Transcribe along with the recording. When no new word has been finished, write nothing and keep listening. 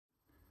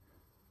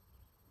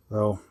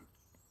So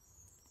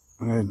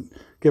I'm going to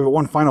give it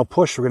one final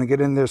push. We're going to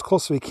get in there as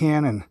close as we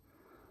can, and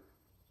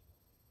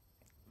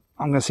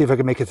I'm going to see if I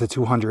can make it to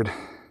 200.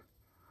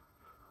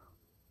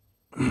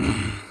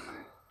 I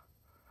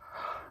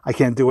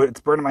can't do it.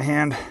 It's burning my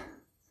hand.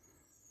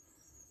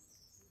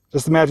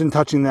 Just imagine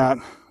touching that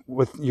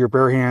with your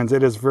bare hands.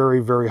 It is very,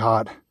 very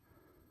hot.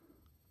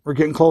 We're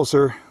getting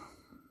closer.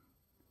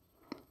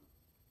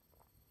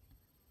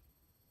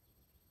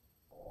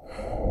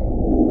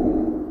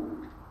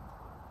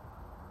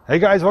 Hey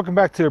guys, welcome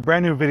back to a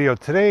brand new video.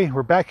 Today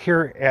we're back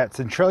here at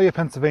Centralia,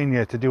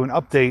 Pennsylvania to do an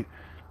update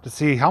to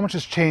see how much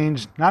has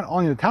changed, not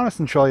only in the town of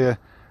Centralia,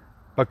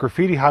 but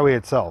Graffiti Highway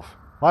itself.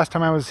 Last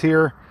time I was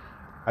here,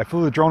 I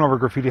flew the drone over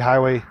Graffiti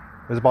Highway.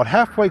 It was about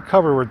halfway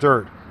covered with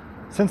dirt.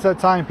 Since that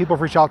time, people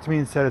have reached out to me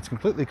and said it's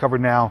completely covered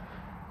now.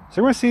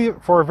 So we're going to see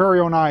it for our very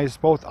own eyes,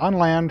 both on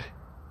land,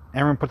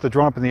 and we're going to put the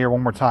drone up in the air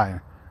one more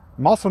time.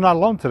 I'm also not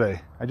alone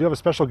today. I do have a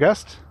special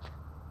guest.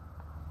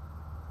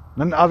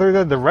 None other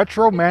than the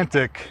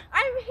Retromantic.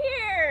 I'm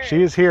here!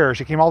 She is here.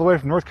 She came all the way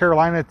from North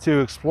Carolina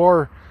to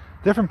explore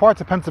different parts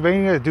of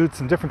Pennsylvania, to do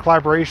some different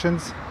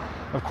collaborations.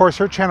 Of course,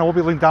 her channel will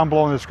be linked down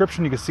below in the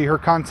description. You can see her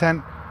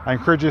content. I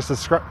encourage you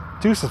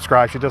to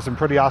subscribe. She does some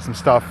pretty awesome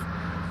stuff.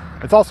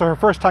 It's also her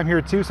first time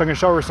here too, so I'm going to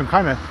show her some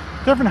kind of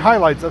different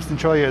highlights of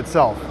Centralia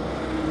itself.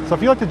 So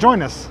if you'd like to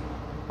join us,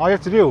 all you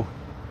have to do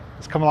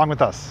is come along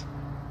with us.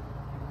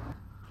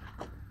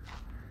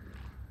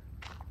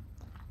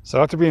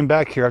 So after being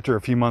back here after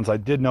a few months, I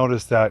did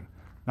notice that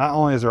not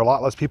only is there a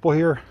lot less people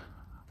here,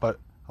 but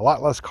a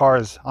lot less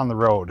cars on the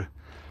road.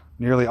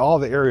 Nearly all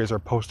the areas are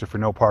posted for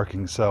no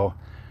parking, so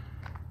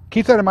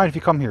keep that in mind if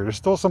you come here. There's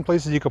still some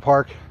places you could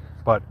park,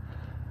 but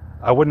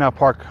I would not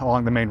park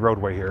along the main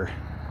roadway here.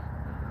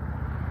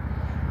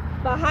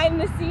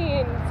 Behind the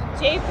scenes,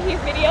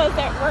 JPVideos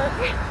at work.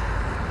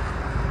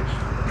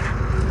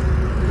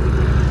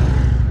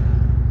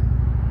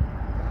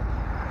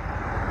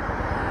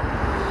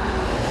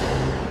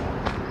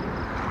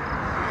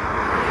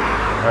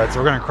 All right, so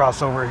we're going to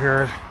cross over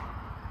here.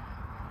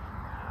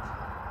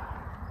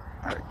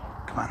 All right,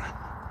 come on.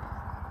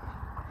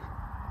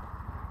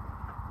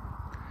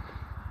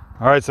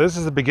 All right, so this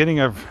is the beginning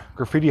of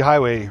Graffiti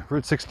Highway,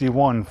 Route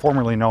 61,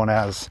 formerly known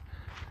as,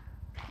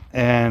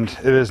 and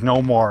it is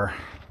no more.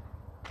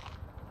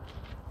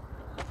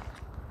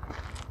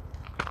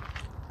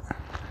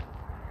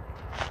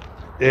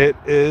 It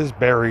is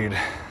buried.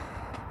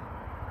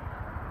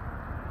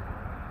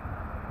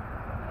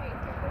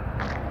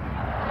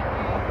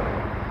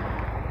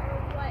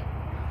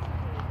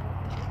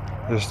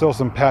 There's still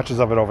some patches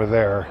of it over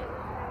there.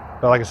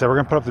 But like I said, we're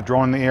going to put up the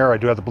drone in the air. I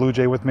do have the Blue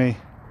Jay with me.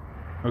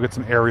 We'll get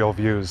some aerial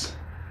views.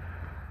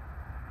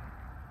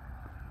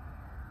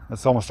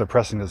 It's almost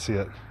depressing to see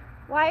it.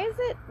 Why is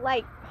it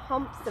like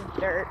humps of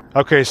dirt?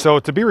 Okay, so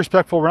to be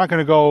respectful, we're not going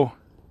to go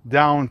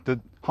down the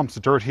humps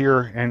of dirt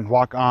here and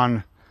walk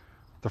on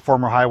the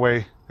former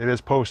highway. It is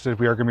posted.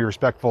 We are going to be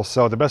respectful.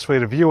 So the best way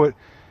to view it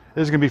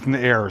is going to be from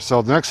the air.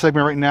 So the next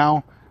segment right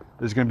now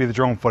is going to be the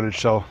drone footage.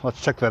 So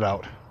let's check that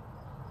out.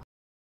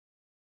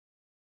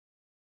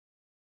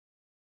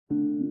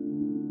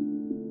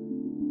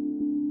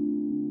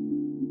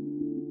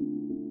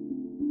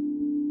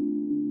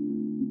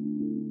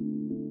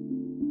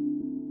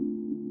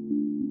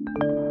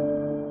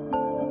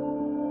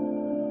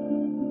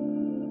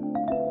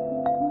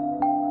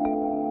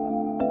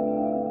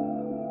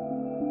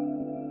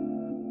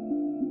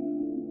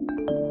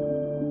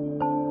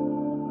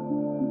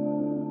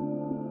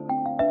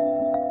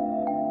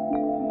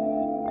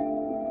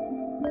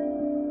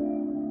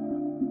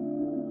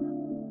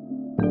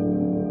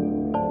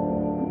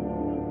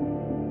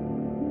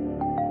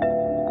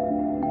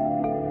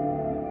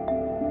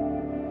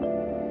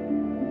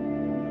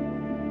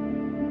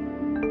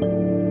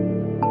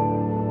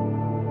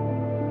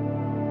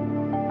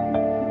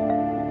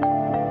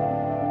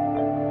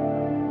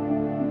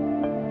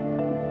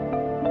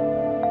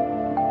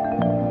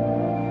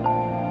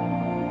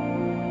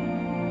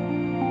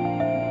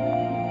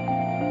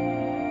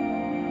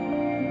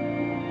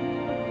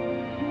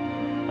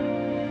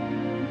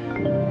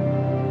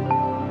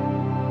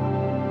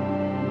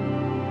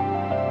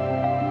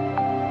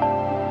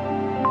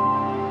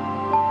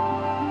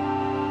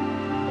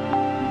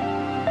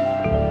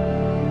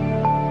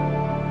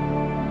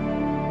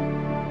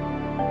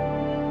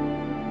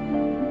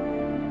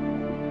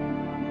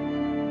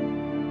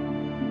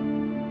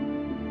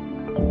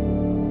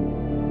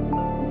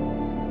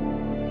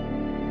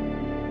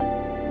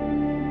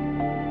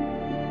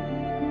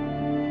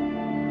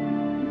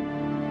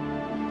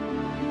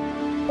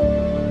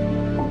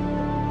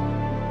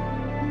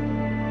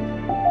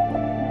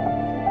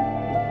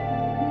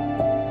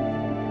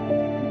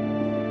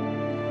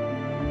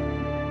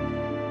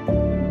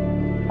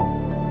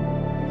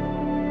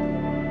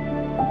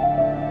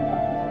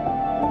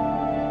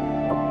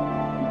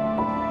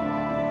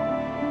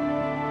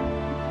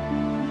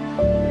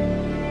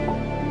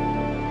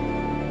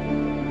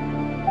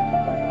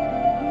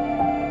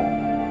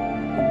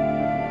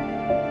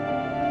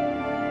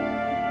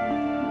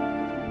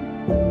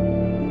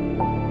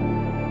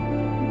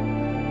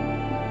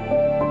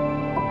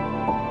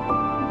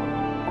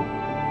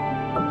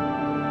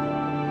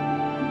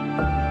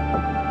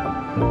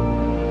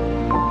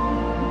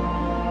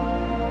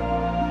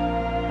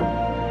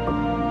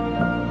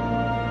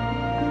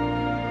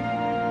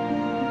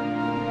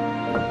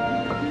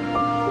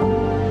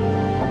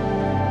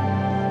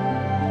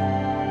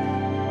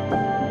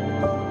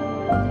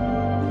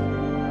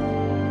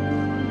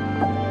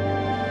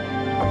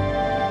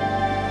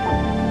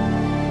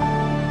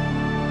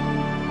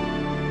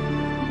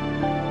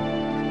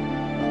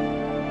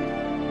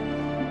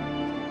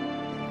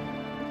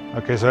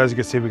 Okay, so as you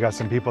can see, we got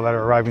some people that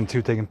are arriving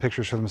too, taking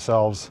pictures for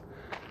themselves.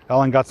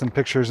 Ellen got some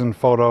pictures and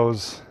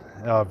photos,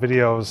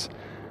 videos,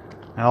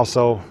 and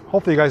also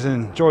hopefully you guys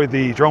enjoyed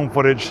the drone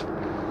footage.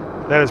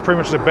 That is pretty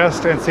much the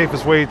best and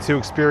safest way to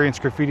experience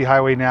Graffiti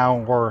Highway now,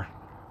 or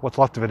what's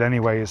left of it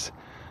anyways.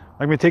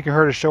 I'm going to be taking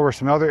her to show her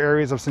some other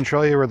areas of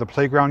Centralia where the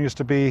playground used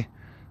to be,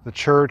 the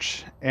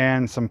church,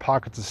 and some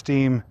pockets of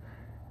steam,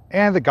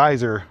 and the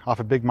geyser off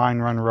of Big Mine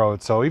Run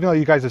Road. So even though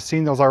you guys have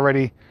seen those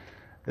already,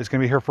 it's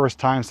going to be her first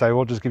time, so I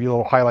will just give you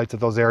little highlights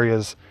of those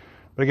areas.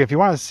 But again, if you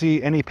want to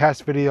see any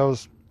past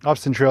videos of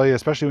Centralia,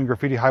 especially when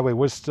Graffiti Highway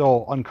was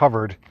still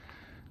uncovered,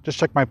 just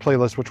check my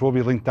playlist, which will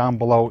be linked down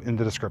below in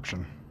the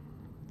description.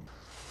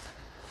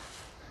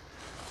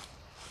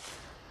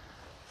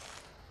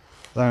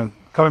 Then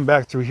coming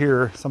back through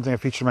here, something I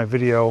featured in my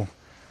video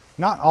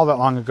not all that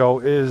long ago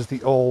is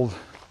the old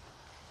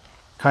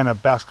kind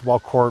of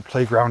basketball court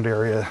playground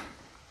area.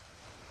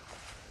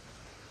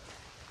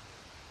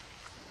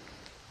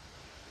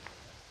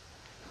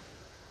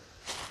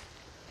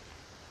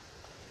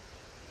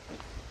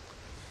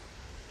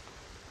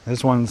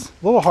 This one's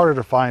a little harder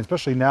to find,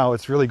 especially now.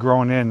 It's really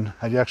grown in.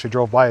 I actually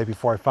drove by it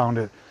before I found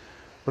it.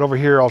 But over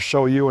here, I'll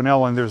show you and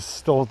Ellen, there's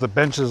still the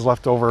benches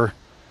left over.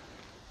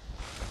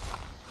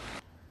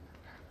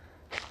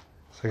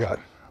 So I got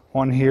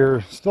one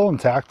here still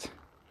intact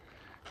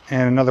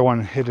and another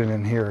one hidden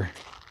in here.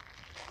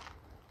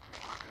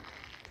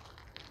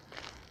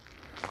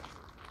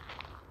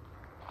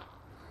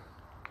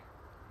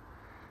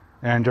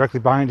 And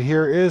directly behind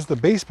here is the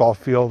baseball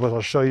field, but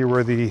I'll show you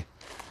where the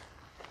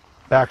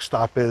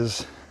backstop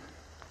is.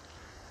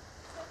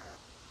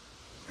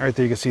 Right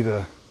there you can see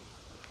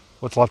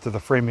what's left of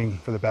the framing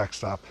for the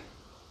backstop.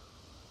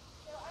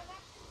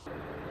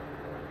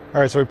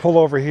 All right, so we pulled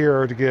over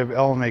here to give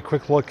Ellen a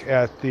quick look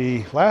at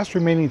the last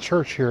remaining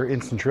church here in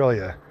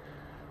Centralia.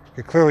 You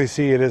can clearly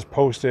see it is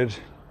posted,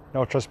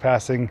 no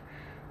trespassing.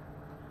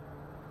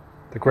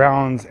 The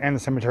grounds and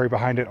the cemetery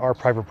behind it are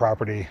private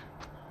property.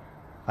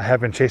 I have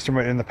been chased from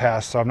it in the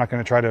past, so I'm not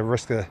going to try to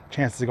risk the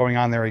chances of going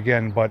on there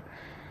again, but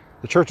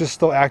the church is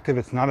still active.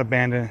 It's not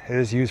abandoned. It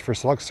is used for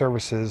select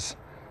services.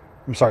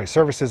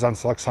 Services on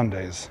select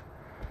Sundays.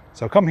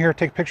 So come here,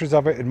 take pictures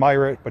of it,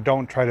 admire it, but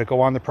don't try to go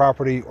on the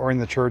property or in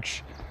the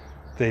church.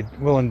 They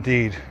will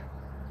indeed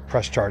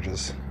press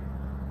charges.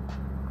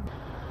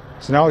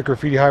 So now with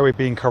Graffiti Highway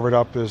being covered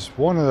up, there's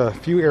one of the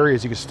few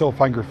areas you can still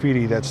find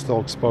graffiti that's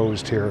still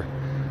exposed here.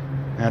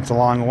 And it's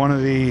along one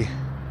of the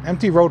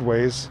empty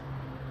roadways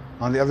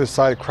on the other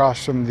side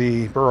across from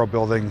the Borough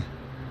building.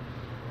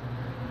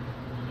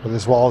 But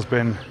this wall has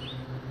been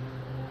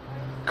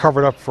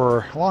covered up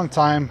for a long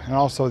time, and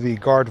also the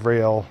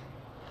guardrail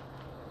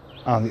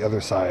on the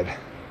other side.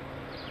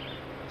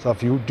 So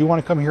if you do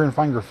want to come here and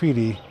find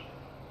graffiti,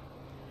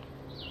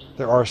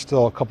 there are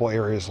still a couple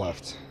areas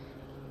left.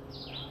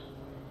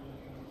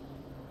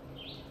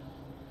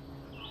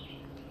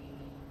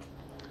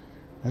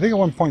 I think at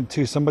one point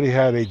too, somebody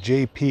had a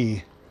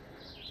JP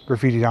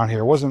graffiti down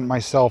here. It wasn't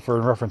myself or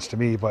in reference to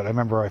me, but I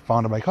remember I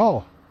found them like,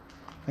 oh,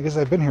 I guess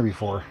I've been here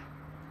before.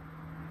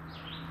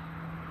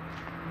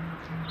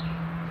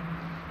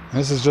 And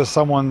this is just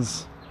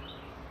someone's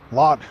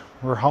lot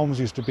where homes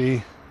used to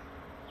be,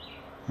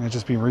 and it's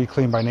just being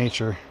reclaimed by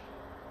nature.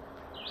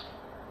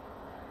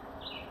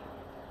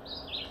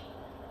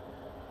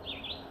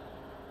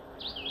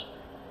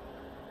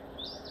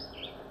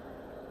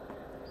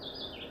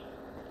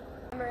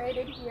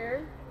 Commemorated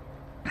here.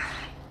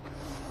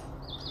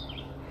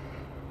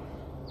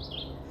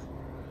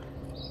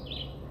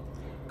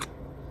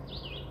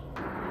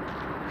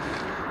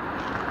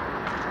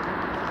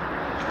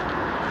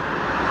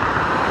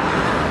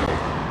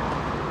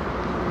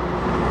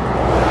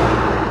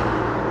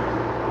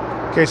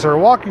 Okay, so we're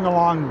walking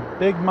along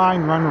Big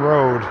Mine Run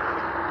Road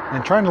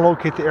and trying to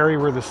locate the area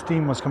where the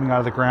steam was coming out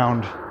of the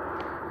ground.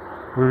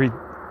 We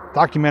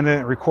documented it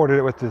and recorded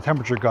it with the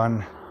temperature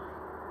gun,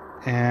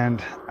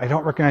 and I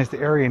don't recognize the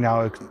area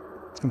now.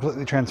 It's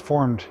completely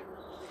transformed.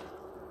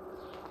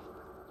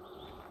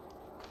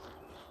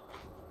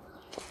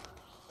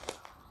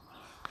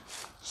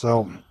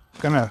 So I'm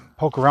gonna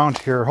poke around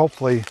here.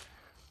 Hopefully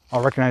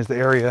I'll recognize the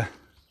area.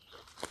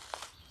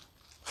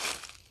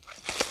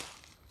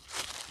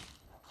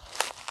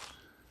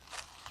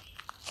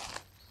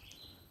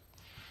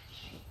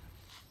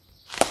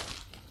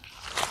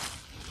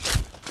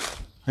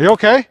 Are you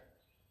okay? I didn't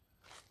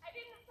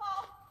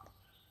fall.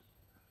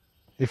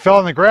 You fell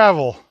in the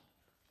gravel.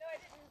 No, I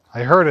didn't.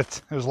 I heard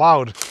it. It was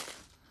loud.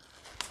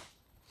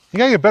 You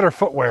gotta get better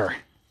footwear.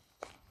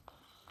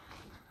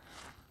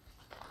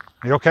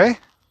 Are you okay?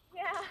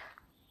 Yeah.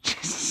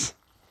 Jesus.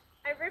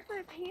 I ripped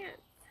my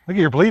pants. Look at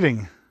you're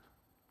bleeding.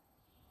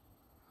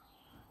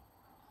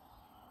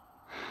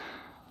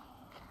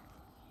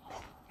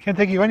 Can't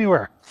take you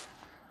anywhere.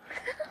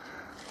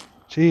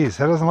 Jeez,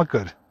 that doesn't look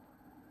good.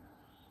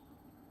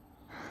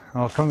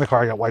 Oh, come in the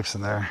car, I got wipes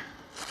in there.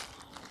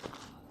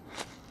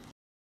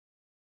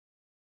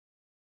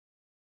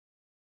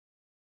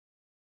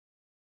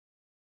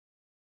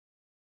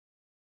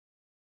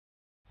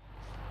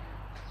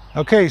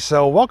 Okay,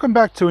 so welcome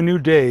back to a new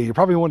day. You're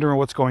probably wondering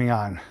what's going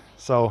on.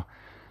 So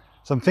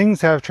some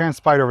things have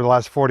transpired over the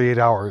last 48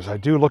 hours. I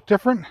do look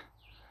different.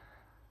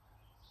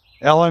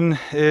 Ellen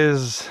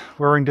is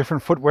wearing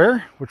different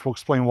footwear, which will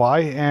explain why,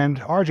 and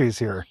RJ's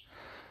here.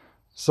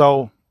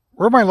 So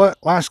where my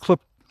last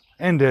clip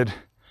ended,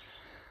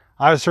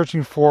 I was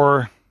searching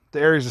for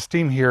the areas of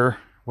steam here,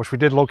 which we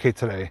did locate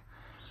today.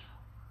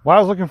 While I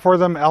was looking for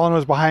them, Ellen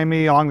was behind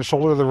me along the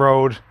shoulder of the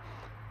road.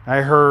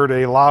 I heard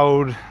a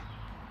loud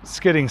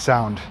skidding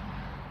sound.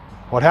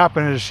 What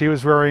happened is she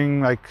was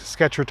wearing like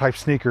Sketcher type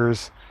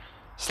sneakers,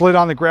 slid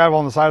on the gravel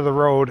on the side of the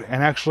road,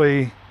 and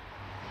actually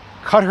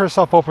cut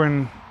herself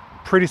open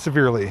pretty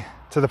severely,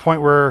 to the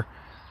point where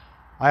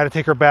I had to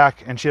take her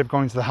back and she ended up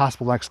going to the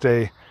hospital next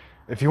day.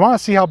 If you want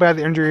to see how bad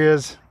the injury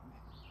is,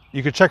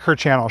 you could check her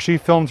channel. She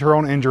filmed her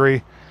own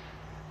injury.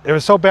 It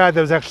was so bad that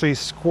it was actually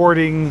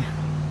squirting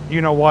you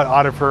know what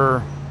out of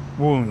her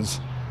wounds.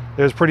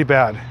 It was pretty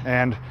bad,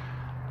 and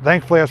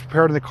thankfully I was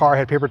prepared in the car. I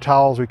had paper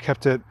towels. We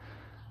kept it,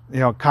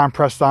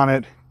 compressed on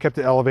it, kept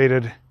it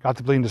elevated, got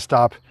the bleeding to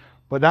stop.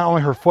 But not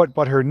only her foot,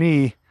 but her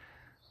knee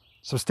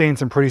sustained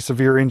some pretty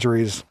severe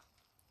injuries.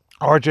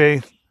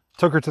 RJ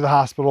took her to the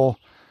hospital,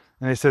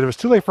 and they said it was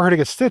too late for her to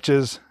get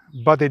stitches,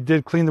 but they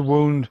did clean the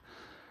wound,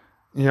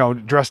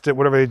 dressed it,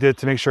 whatever they did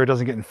to make sure it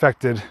doesn't get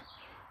infected.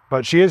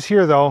 But she is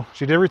here though.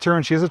 She did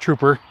return. She is a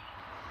trooper.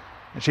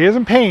 And she is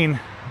in pain,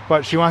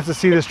 but she wants to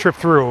see this trip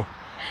through.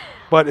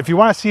 But if you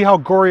want to see how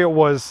gory it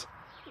was,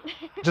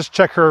 just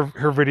check her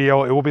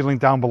video. It will be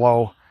linked down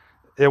below.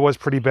 It was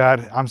pretty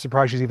bad. I'm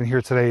surprised she's even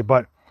here today.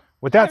 But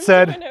with that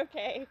said,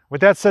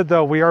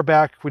 though, we are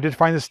back. We did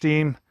find the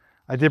steam.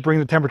 I did bring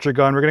the temperature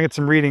gun. We're gonna get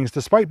some readings.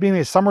 Despite being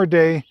a summer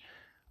day,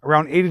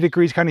 around 80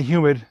 degrees, kind of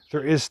humid,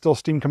 there is still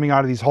steam coming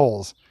out of these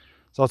holes.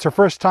 So it's her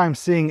first time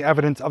seeing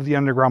evidence of the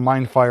underground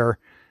mine fire,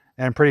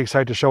 and I'm pretty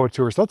excited to show it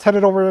to her. So let's head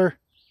on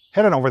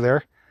over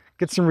there,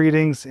 get some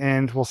readings,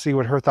 and we'll see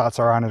what her thoughts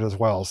are on it as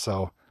well.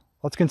 So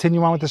let's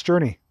continue on with this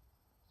journey.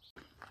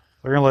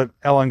 We're gonna let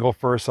Ellen go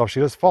first, so if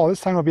she does fall,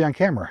 this time it'll be on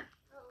camera.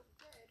 Oh,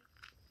 good.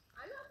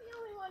 I'm not the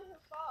only one who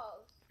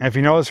falls. And if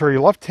you notice, her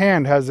left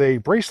hand has a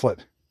bracelet.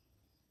 It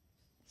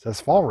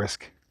says fall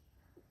risk.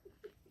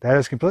 That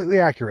is completely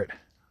accurate.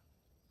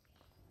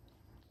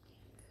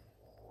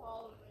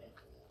 Fall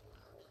risk.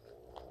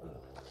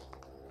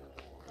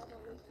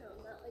 Probably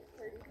shown that like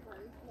 30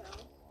 times now.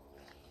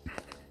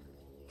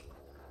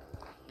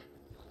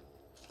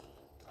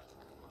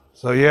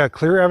 So yeah,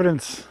 clear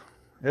evidence.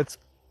 It's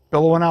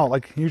billowing out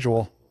like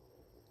usual.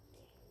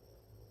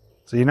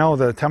 So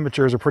the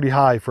temperatures are pretty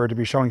high for it to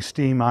be showing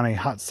steam on a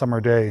hot summer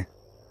day.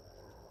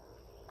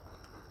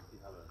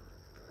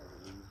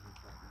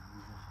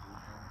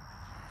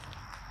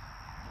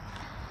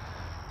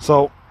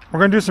 So we're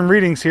going to do some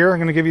readings here. I'm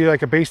going to give you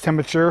like a base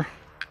temperature.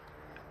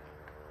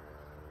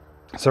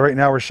 So right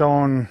now we're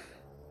showing,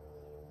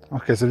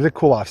 okay, so it did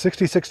cool off.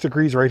 66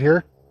 degrees right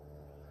here.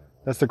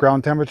 That's the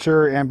ground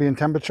temperature, ambient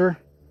temperature.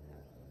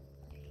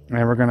 And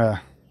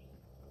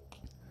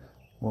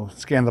we'll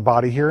scan the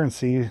body here and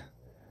see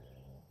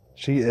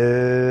she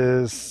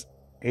is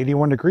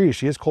 81 degrees.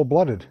 She is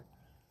cold-blooded.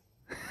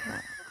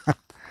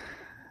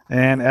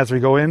 And as we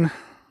go in,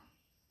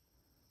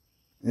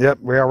 yep,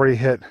 we already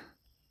hit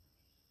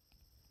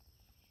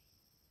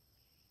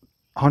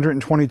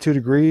 122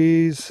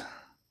 degrees,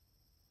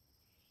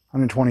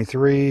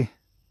 123.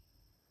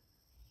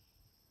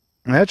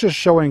 And that's just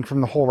showing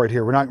from the hole right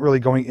here. We're not really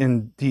going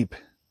in deep.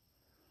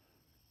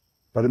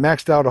 But it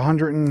maxed out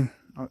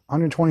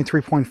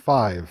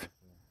 123.5.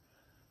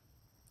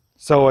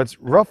 So it's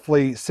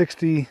roughly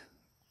 60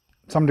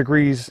 some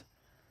degrees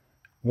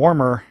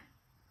warmer,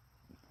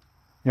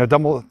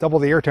 double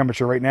the air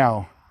temperature right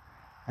now.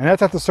 And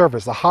that's at the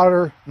surface.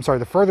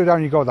 The further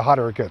down you go, the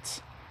hotter it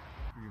gets.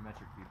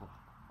 Geometric people.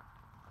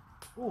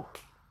 Ooh,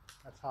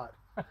 that's hot.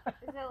 Is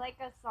it like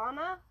a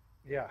sauna?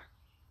 Yeah.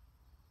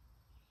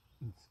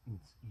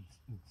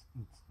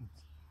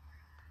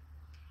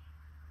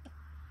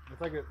 It's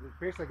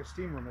basically like a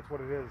steam room. That's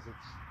what it is.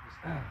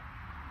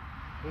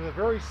 There's a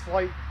very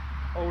slight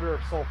odor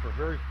of sulfur,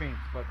 very faint,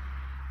 but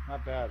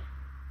not bad.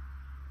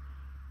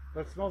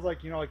 But it smells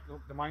like, like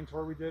the mine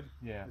tour we did.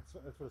 Yeah. That's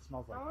what it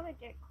smells like. I want to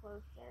get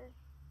closer.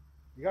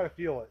 You got to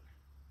feel it.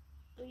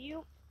 Can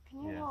you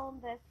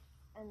hold this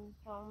and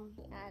film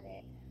at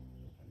it?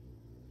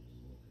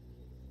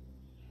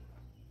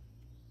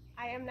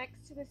 I am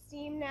next to the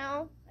steam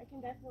now. I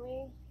can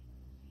definitely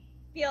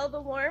feel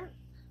the warmth.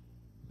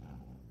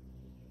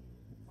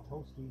 It's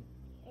toasty.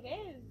 It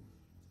is.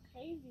 It's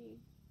crazy.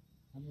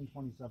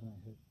 127 I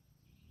hit.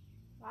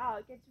 Wow,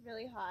 it gets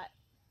really hot.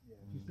 Yeah,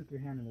 if you stick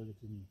your hand in there,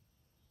 it's in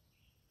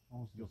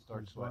almost You'll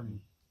start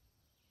sweating.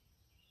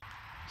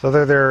 So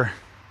they're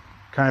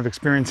kind of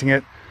experiencing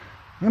it.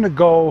 I'm going to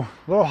go a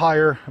little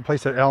higher, a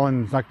place that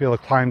Ellen's not going to be able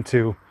to climb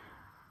to,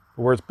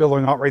 where it's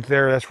billowing out right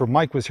there. That's where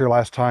Mike was here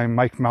last time,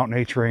 Mike from Mountain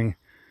Naturing.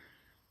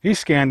 He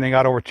scanned and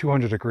got over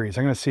 200 degrees.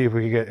 I'm going to see if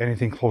we can get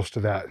anything close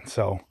to that.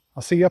 So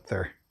I'll see you up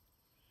there.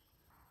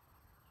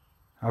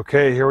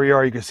 Okay, here we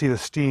are. You can see the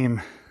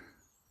steam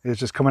is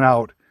just coming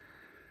out.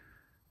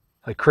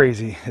 like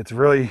crazy. It's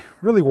really,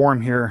 really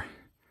warm here.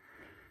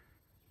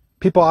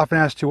 People often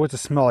ask you what's the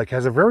smell like. It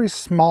has a very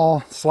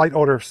small, slight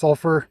odor of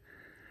sulfur.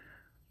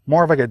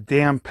 More of like a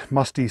damp,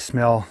 musty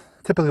smell.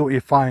 Typically what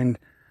you find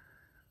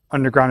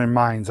underground in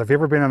mines. Have you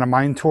ever been on a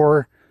mine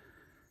tour?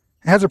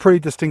 It has a pretty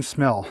distinct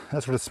smell.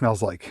 That's what it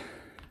smells like.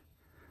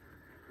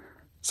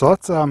 So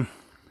let's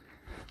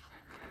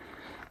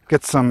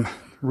get some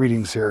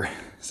readings here.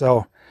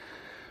 So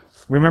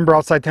remember,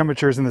 outside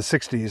temperatures in the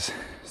 60s.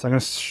 So I'm going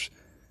to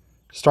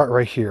start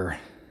right here.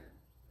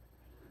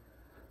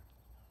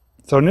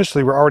 So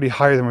initially we're already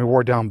higher than we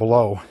were down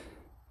below.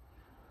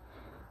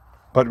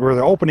 But where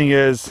the opening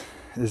is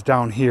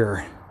down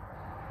here.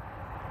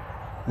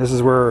 This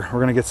is where we're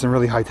going to get some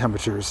really high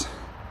temperatures.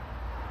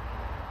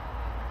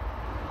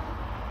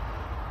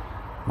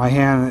 My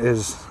hand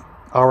is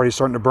already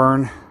starting to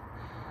burn.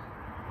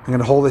 I'm going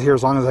to hold it here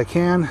as long as I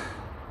can.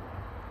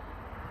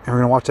 And we're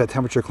going to watch that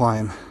temperature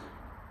climb.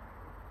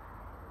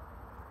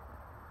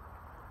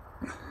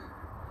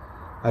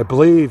 I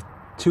believe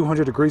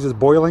 200 degrees is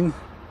boiling.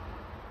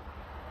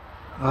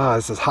 Ah,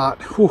 this is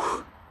hot.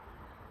 Whew.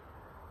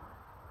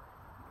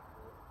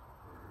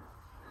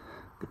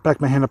 Get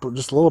back my hand up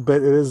just a little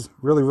bit. It is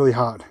really, really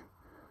hot.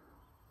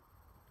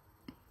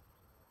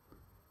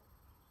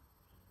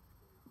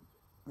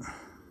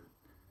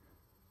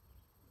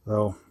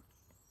 So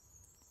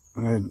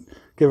I'm going to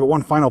give it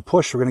one final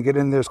push. We're going to get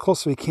in there as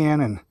close as we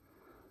can, and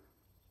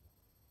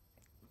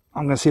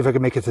I'm going to see if I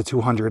can make it to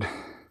 200.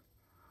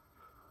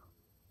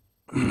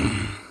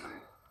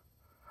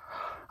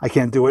 I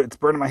can't do it. It's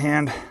burning my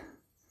hand.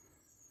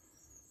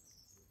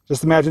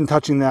 Just imagine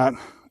touching that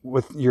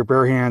with your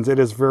bare hands. It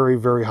is very,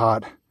 very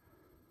hot.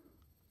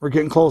 We're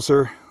getting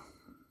closer.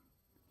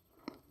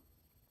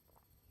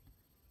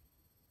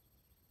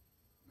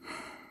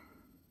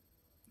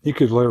 You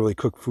could literally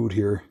cook food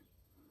here.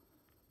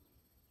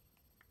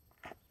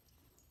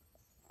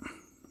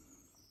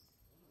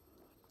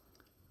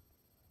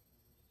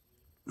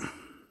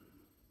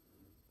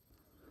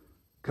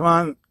 Come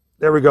on.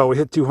 There we go. We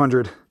hit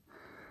 200.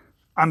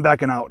 I'm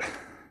backing out.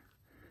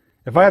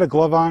 If I had a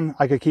glove on,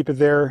 I could keep it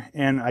there,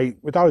 and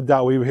without a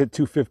doubt, we would hit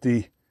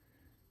 250,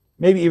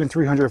 maybe even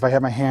 300 if I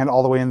had my hand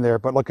all the way in there.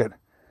 But look at,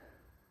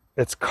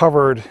 it's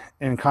covered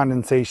in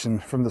condensation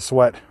from the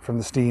sweat, from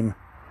the steam.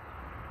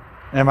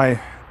 And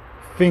my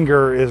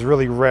finger is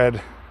really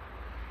red.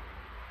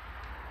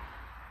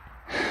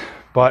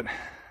 But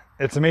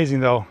it's amazing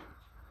though.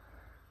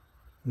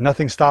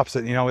 Nothing stops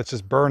it, you know, it's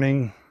just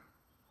burning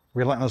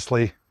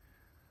relentlessly.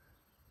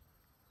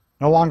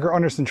 No longer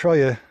under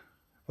Centralia,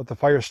 but the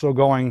fire's still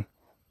going.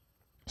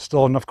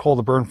 Still enough coal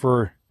to burn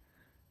for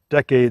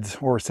decades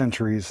or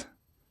centuries.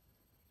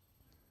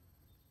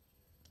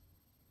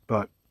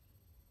 But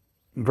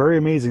very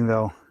amazing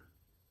though.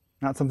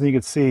 Not something you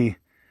could see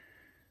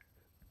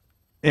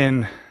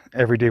in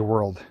everyday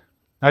world.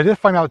 I did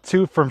find out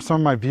too from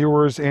some of my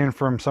viewers and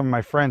from some of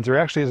my friends, there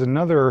actually is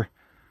another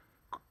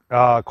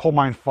coal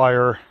mine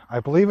fire. I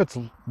believe it's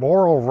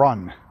Laurel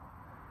Run,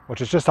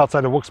 which is just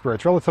outside of Wilkes-Barre.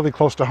 It's relatively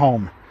close to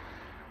home.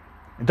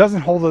 It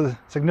doesn't hold the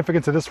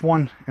significance of this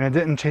one, and it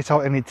didn't chase out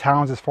any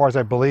towns as far as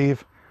I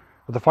believe,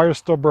 but the fire is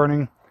still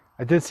burning.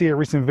 I did see a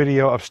recent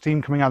video of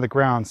steam coming out of the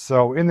ground,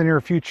 so in the near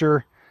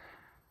future,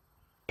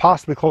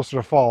 possibly closer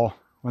to fall,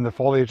 when the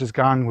foliage is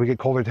gone, we get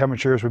colder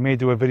temperatures, we may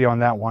do a video on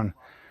that one.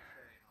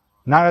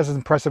 Not as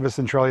impressive as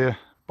Centralia,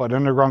 but an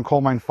underground coal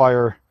mine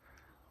fire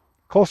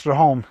closer to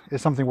home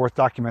is something worth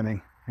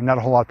documenting, and not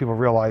a whole lot of people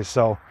realize.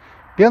 So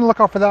be on the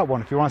lookout for that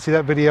one. If you want to see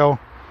that video,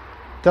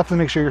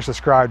 definitely make sure you're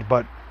subscribed.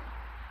 But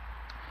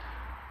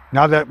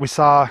now that we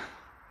saw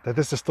that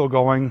this is still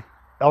going,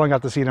 Ellen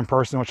got to see it in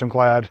person, which I'm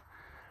glad.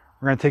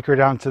 We're going to take her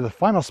down to the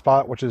final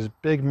spot, which is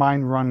Big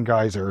Mine Run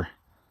Geyser.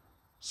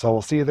 So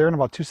we'll see you there in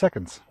about 2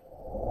 seconds.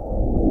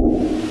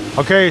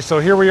 Okay, so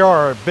here we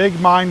are, Big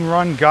Mine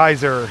Run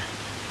Geyser.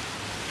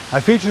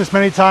 I've featured this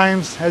many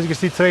times. As you can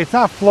see today, it's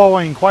not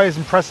flowing quite as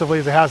impressively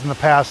as it has in the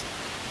past.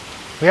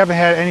 We haven't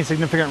had any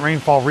significant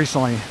rainfall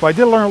recently, but I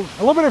did learn a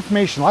little bit of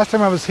information. Last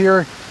time I was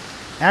here,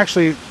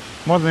 actually,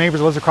 one of the neighbors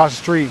that lives across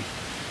the street,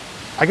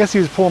 I guess he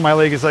was pulling my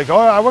leg. He's like, oh,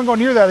 I wouldn't go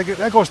near that.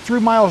 That goes 3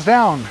 miles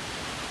down.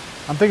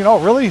 I'm thinking, oh,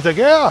 really? He's like,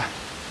 yeah.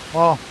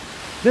 Well,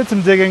 did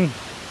some digging.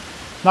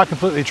 Not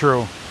completely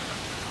true.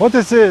 What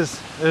this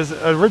is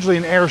originally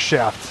an air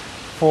shaft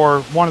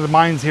for one of the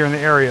mines here in the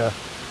area.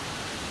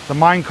 The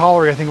mine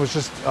colliery, I think, was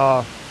just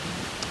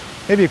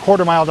maybe a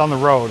quarter mile down the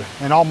road.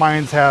 And all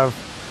mines have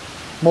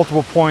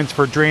multiple points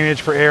for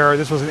drainage, for air.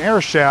 This was an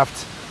air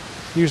shaft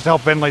used to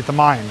help ventilate the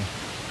mine.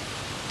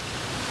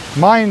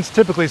 Mines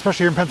typically,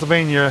 especially here in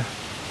Pennsylvania,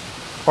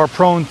 are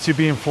prone to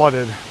being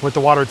flooded with the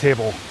water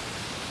table.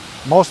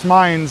 Most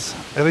mines,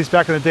 at least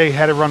back in the day,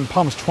 had to run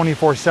pumps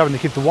 24/7 to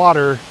keep the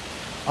water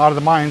out of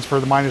the mines for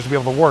the miners to be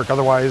able to work.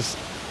 Otherwise,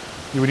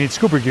 you would need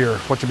scuba gear,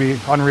 which would be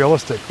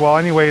unrealistic. Well,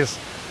 anyways,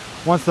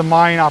 once the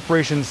mine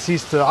operations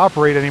ceased to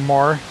operate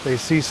anymore, they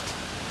ceased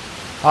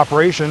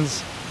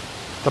operations,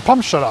 the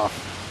pumps shut off.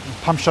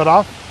 The pumps shut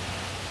off,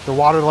 the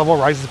water level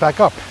rises back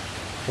up.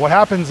 What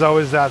happens though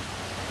is that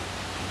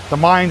the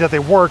mine that they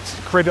worked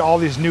created all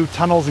these new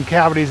tunnels and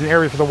cavities and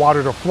areas for the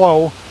water to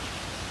flow,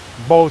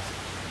 both,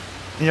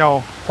 you know,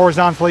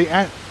 horizontally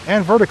and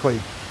vertically.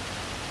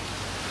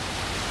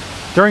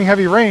 During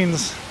heavy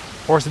rains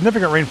or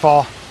significant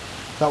rainfall,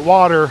 that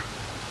water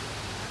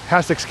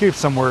has to escape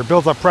somewhere. It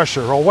builds up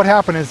pressure. Well, what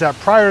happened is that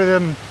prior to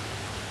them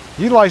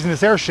utilizing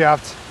this air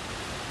shaft,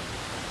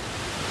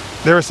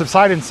 there were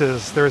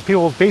subsidences. There was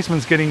people's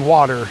basements getting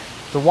water.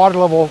 The water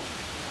level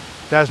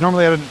that is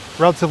normally at a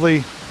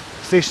relatively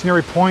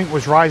stationary point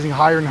was rising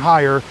higher and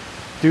higher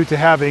due to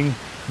having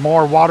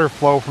more water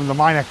flow from the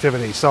mine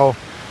activity. So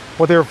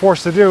what they were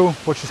forced to do,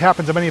 which has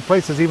happened to many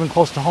places, even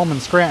close to home in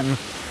Scranton,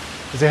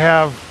 is they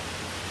have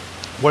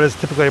what is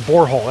typically a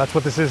borehole. That's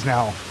what this is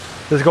now.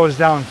 This goes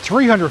down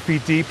 300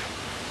 feet deep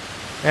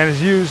and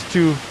is used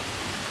to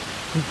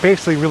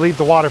basically relieve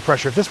the water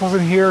pressure. If this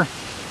wasn't here,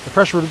 the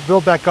pressure would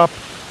build back up,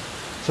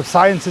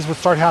 subsidences would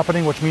start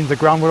happening, which means the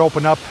ground would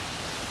open up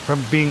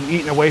from being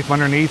eaten away from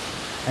underneath,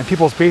 and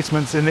people's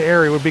basements in the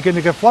area would begin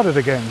to get flooded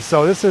again.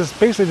 So this is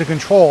basically to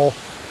control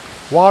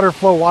water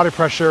flow, water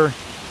pressure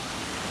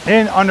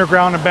in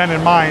underground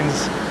abandoned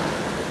mines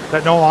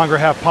that no longer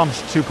have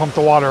pumps to pump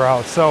the water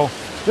out. So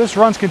this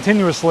runs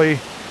continuously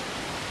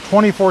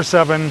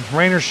 24/7,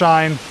 rain or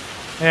shine,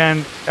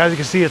 and as you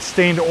can see, it's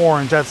stained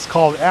orange. That's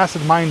called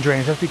acid mine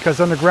drainage. That's because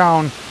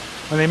underground,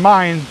 when they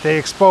mine, they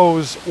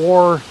expose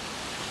ore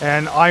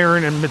and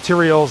iron and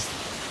materials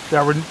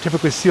that were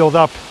typically sealed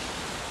up.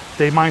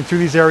 They mine through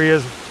these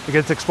areas, it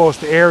gets exposed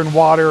to air and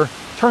water,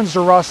 turns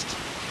to rust,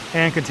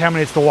 and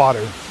contaminates the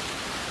water.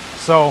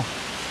 So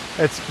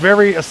it's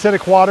very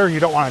acidic water.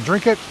 You don't want to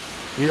drink it.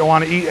 You don't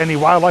want to eat any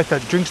wildlife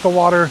that drinks the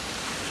water,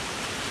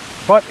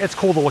 but it's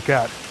cool to look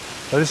at.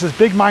 So this is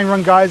Big Mine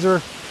Run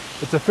Geyser.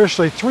 It's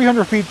officially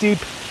 300 feet deep,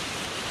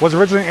 was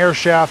originally an air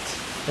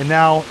shaft, and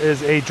now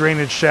is a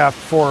drainage shaft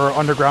for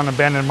underground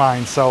abandoned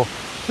mines. So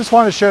just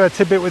wanted to share that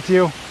tidbit with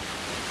you.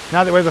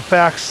 Now that we have the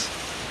facts,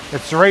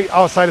 it's right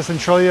outside of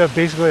Centralia,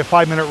 basically a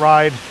 5-minute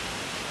ride,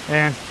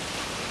 and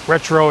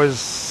Retro is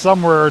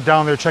somewhere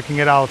down there checking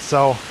it out.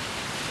 So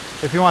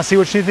if you want to see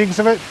what she thinks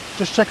of it,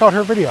 just check out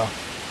her video.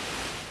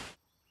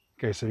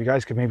 Okay, so you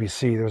guys can maybe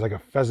see there's like a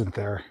pheasant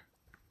there.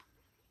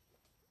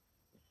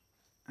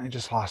 I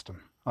just lost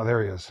him. Oh,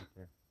 there he is.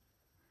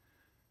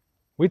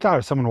 We thought it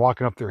was someone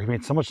walking up there. He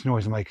made so much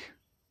noise. I'm like,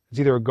 it's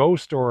either a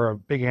ghost or a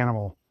big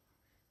animal.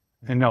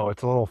 And no,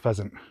 it's a little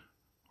pheasant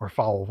or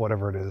fowl,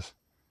 whatever it is.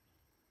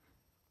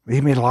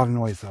 He made a lot of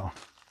noise though.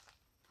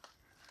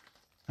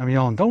 I'm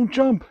yelling, don't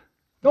jump,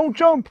 don't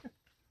jump.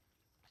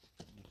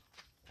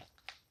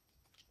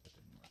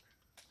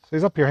 So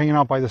he's up here hanging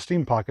out by the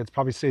steam pockets.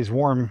 Probably stays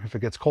warm if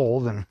it gets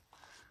cold, and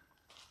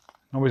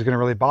nobody's gonna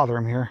really bother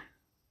him here.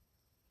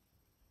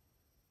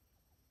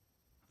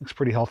 Looks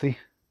pretty healthy.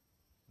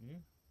 Yeah.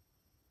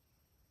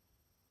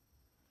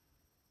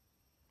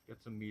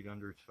 Got some meat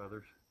under its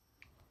feathers.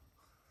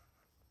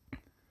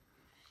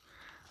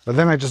 But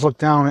then I just looked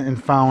down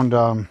and found,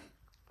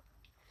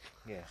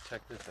 yeah,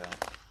 check this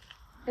out.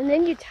 And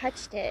then you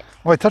touched it.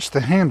 well, I touched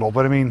the handle,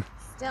 but I mean,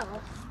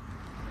 Still.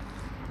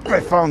 I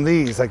found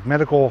these, like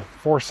medical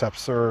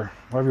forceps or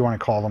whatever you want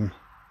to call them.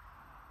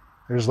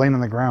 They're just laying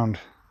on the ground.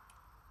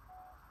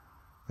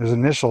 There's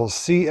initials,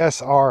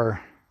 CSR.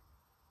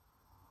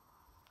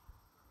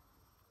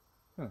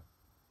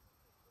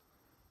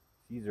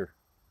 Caesar.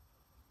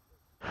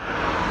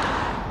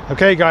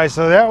 Okay guys,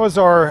 so that was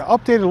our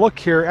updated look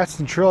here at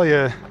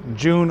Centralia,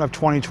 June of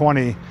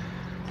 2020.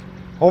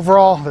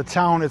 Overall, the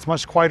town is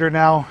much quieter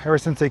now. Ever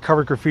since they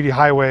covered Graffiti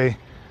Highway,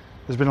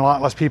 there's been a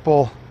lot less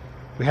people.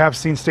 We have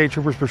seen state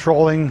troopers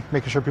patrolling,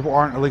 making sure people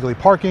aren't illegally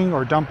parking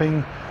or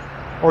dumping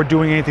or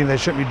doing anything they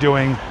shouldn't be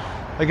doing.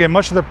 Again,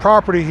 much of the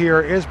property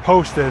here is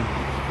posted.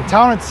 The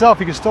town itself,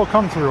 you can still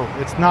come through.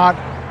 It's not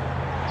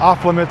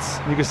off limits.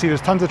 You can see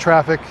there's tons of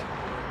traffic.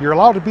 You're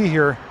allowed to be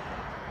here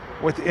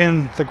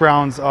within the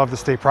grounds of the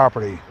state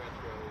property.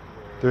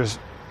 There's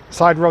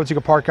side roads you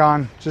can park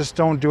on. Just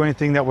don't do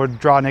anything that would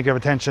draw negative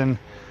attention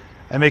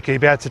and make a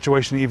bad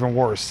situation even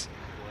worse.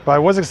 But I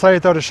was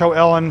excited though to show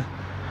Ellen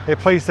a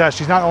place that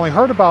she's not only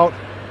heard about,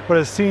 but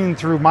has seen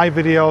through my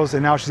videos,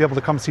 and now she's able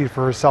to come see it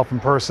for herself in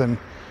person.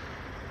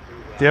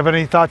 Do you have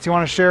any thoughts you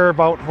want to share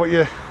about what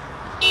you...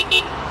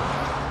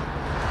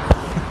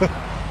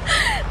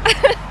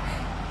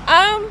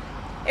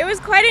 It was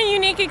quite a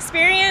unique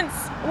experience.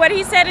 What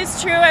he said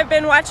is true. I've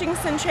been watching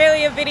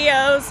Centralia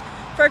videos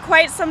for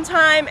quite some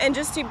time, and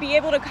just to be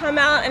able to come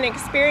out and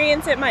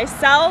experience it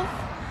myself,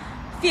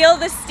 feel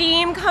the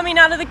steam coming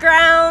out of the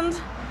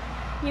ground,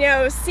 you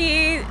know,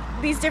 see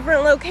these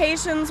different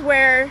locations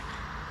where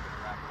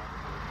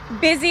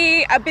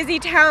a busy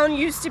town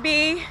used to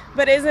be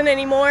but isn't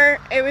anymore.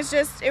 It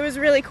was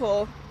really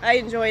cool. I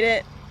enjoyed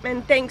it,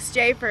 and thanks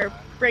Jay for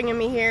bringing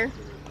me here.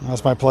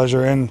 That's my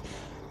pleasure. And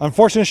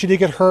unfortunately, she did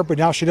get hurt, but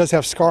now she does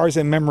have scars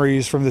and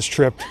memories from this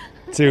trip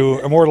to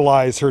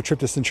immortalize her trip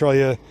to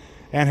Centralia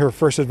and her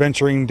first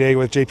adventuring day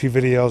with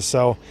JPVideos.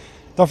 So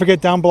don't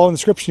forget, down below in the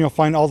description, you'll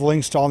find all the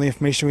links to all the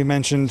information we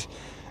mentioned.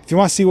 If you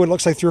want to see what it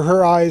looks like through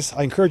her eyes,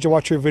 I encourage you to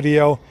watch her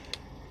video.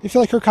 If you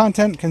like her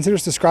content, consider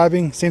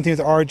subscribing. Same thing with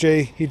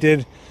RJ. He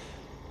did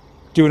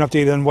do an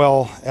update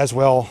as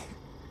well,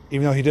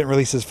 even though he didn't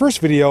release his first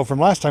video from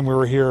last time we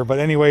were here. But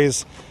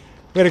anyways,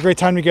 we had a great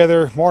time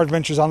together. More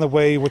adventures on the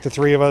way with the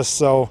three of us,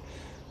 so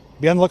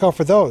be on the lookout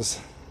for those.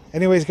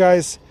 Anyways,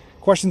 guys,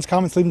 questions,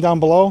 comments, leave them down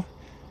below.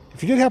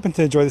 If you did happen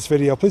to enjoy this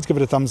video, please give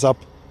it a thumbs up.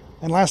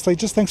 And lastly,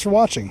 just thanks for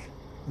watching.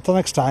 Until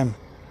next time,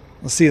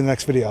 we'll see you in the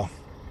next video.